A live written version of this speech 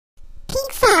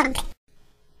Funk.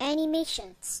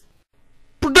 Animations.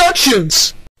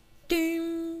 Productions.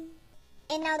 Ding.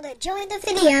 And now to join the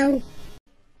video.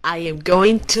 I am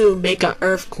going to make an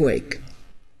earthquake.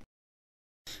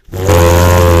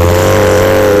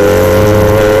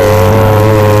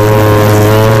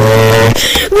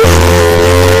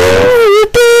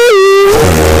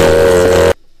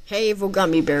 Hey, evil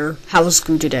gummy bear, how was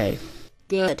school today?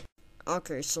 Good.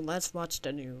 Okay, so let's watch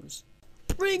the news.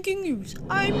 Breaking news.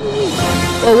 I'm weak.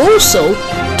 Oh, also,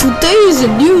 today's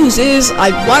news is I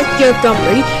watched your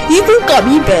gummy, evil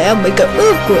gummy bear make an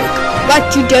earthquake.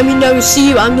 But you damn me never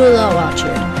see, I'm gonna watch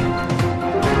it.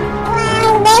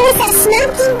 Well, there was a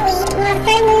smoking weed my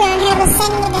family and have a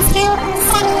setting in his house and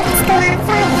setting in his school on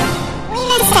fire.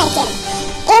 Wait a second.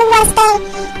 It was the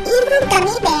evil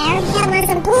gummy bear that was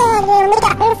a blue and you made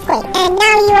an earthquake, and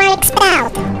now you are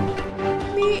expelled.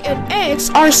 Me and X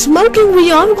are smoking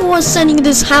weed. I'm going setting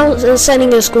this house and setting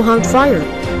this school on fire.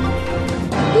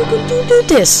 Who could you do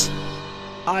this?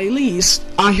 At least,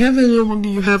 I haven't known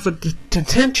you have a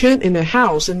detention in the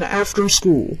house in the after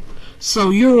school.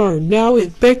 So you are now in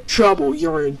big trouble.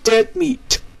 You're in dead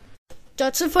meat.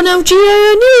 That's it for now,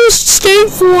 GIA News. Stay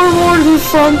forward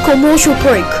from commercial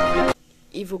break.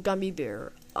 Evil gummy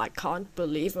bear, I can't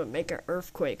believe I make an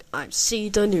earthquake. I see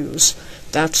the news.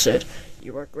 That's it.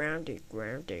 You are grounded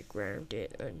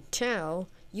until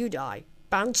you die.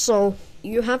 So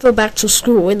you have to go back to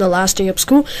school in the last day of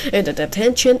school and the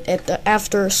detention at the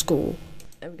after school.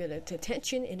 I'm gonna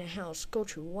detention in the house. Go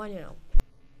to 1 hour.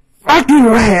 Fuck you,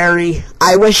 Harry.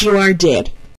 I wish you are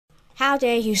dead. How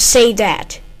dare you say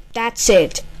that? That's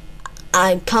it.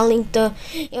 I'm calling the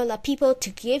people to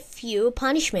give you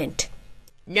punishment.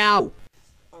 No.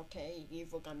 Okay,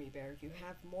 evil gummy bear, you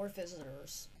have more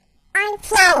visitors. I'm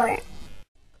Flower.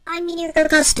 I'm in your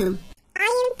costume. I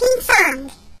am Pink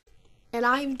Funk. And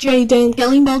I'm Jaden,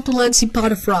 telling about the Lancy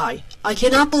Butterfly. I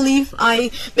cannot believe I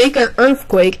make an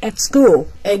earthquake at school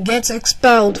and gets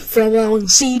expelled from on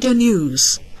See the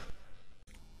News.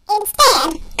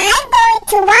 Instead, I'm going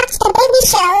to watch the baby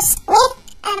shows with,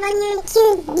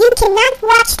 you cannot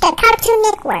watch the Cartoon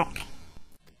Network.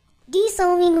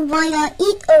 Dissolving via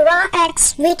eat a raw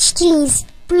eggs, rich cheese,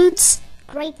 fruits,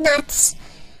 grape nuts,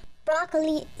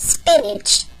 broccoli,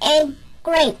 spinach, and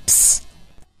grapes.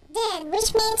 Then,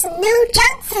 which means no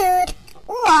junk food,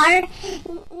 or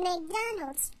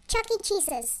McDonald's, Chuck E.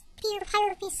 Cheese's,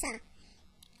 Higher Pizza,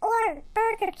 or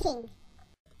Burger King.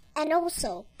 And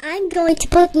also, I'm going to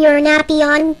put your nappy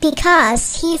on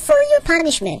because he's for your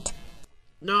punishment.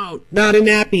 No, not a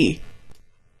nappy.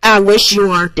 I wish you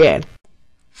are dead.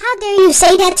 How dare you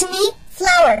say that to me?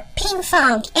 Flower, Pink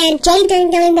Funk, and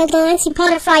Jaden doing the Nancy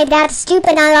Butterfly, that's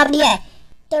stupid, I love you.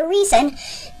 The reason,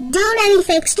 don't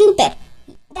anything stupid.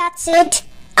 That's it.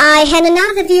 I had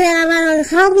enough of you and I want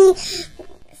to help me.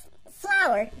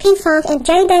 Flower, Pink Funk, and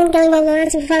Jaden doing the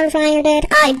Nancy Butterfly are dead.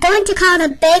 I'm going to call the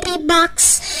baby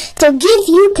box to give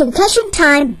you concussion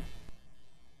time.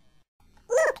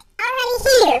 Look, already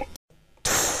here.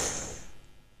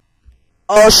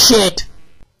 Oh shit.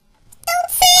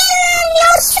 Don't say no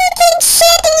freaking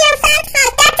shit in your fat